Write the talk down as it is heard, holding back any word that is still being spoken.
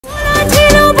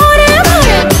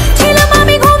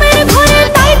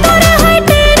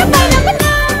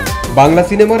বাংলা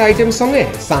সিনেমার আইটেম সঙ্গে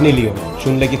সানি লিওন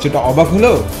শুনলে কিছুটা অবাক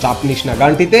হলেও চাপ নিস না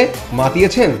গানটিতে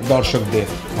মাতিয়েছেন দর্শকদের।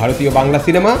 ভারতীয় বাংলা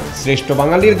সিনেমা শ্রেষ্ঠ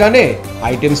বাঙালির গানে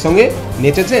আইটেম সঙ্গে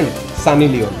নেচেছেন সানি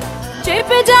লিওন।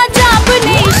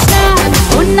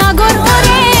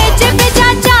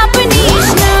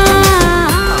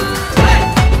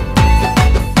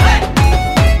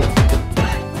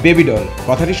 বেবি ডল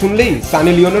কথাটি শুনলেই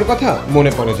সানি লিওনের কথা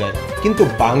মনে পড়ে যায়, কিন্তু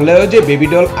বাংলায়ও যে বেবি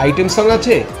ডল আইটেম সং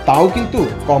আছে তাও কিন্তু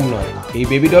কম নয়। এই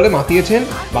বেবি ডলে মাতিয়েছেন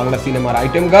বাংলা সিনেমার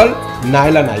আইটেম গার্ল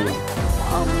নায়লা নাইম।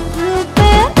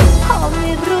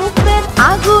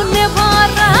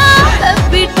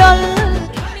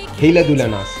 হেইলা দুলা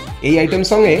নাচ এই আইটেম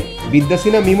সঙ্গে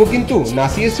বিদ্যাসিনা মিমু কিন্তু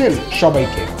নাচিয়েছেন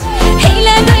সবাইকে।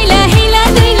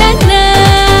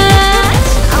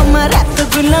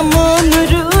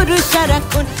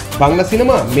 বাংলা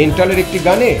সিনেমা মেন্টালের একটি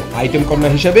গানে আইটেম কন্যা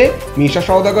হিসেবে মিশা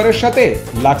সওদাগরের সাথে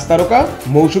লাক্স তারকা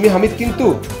মৌসুমী হামিদ কিন্তু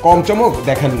কম চমক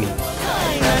দেখাননি।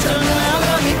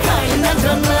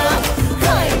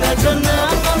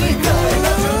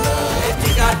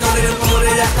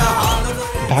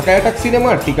 ঢাকা অ্যাটাক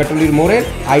সিনেমার টিকাটলির মোড়ের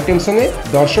আইটেম সঙ্গে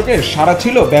দর্শকের সাড়া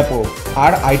ছিল ব্যাপক,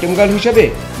 আর আইটেম গার্ল হিসেবে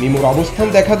মিমুর অবস্থান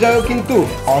দেখা যায়ও কিন্তু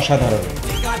অসাধারণ।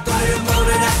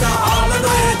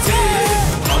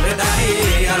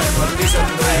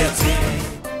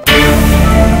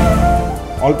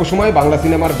 অল্প সময়ে বাংলা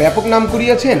সিনেমার ব্যাপক নাম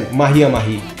কুড়িয়েছেন মাহিয়া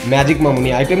মাহি। ম্যাজিক মামুনি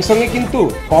আইটেম সঙ্গে কিন্তু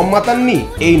কম মাতাননি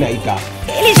এই নায়িকা।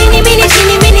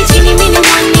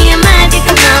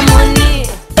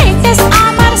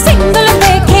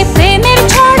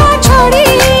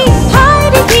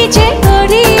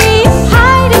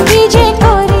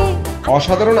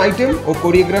 অসাধারণ আইটেম ও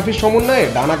কোরিওগ্রাফির সমন্বয়ে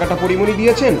ডানাকাটা পরিমণি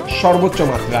দিয়েছেন সর্বোচ্চ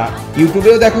মাত্রা।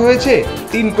 ইউটিউবেও দেখা হয়েছে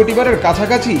 3 কোটি বারের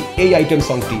কাছাকাছি এই আইটেম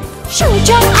সংটি।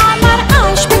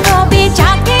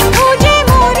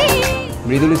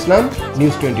 মৃদুল ইসলাম,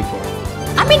 নিউজ 24।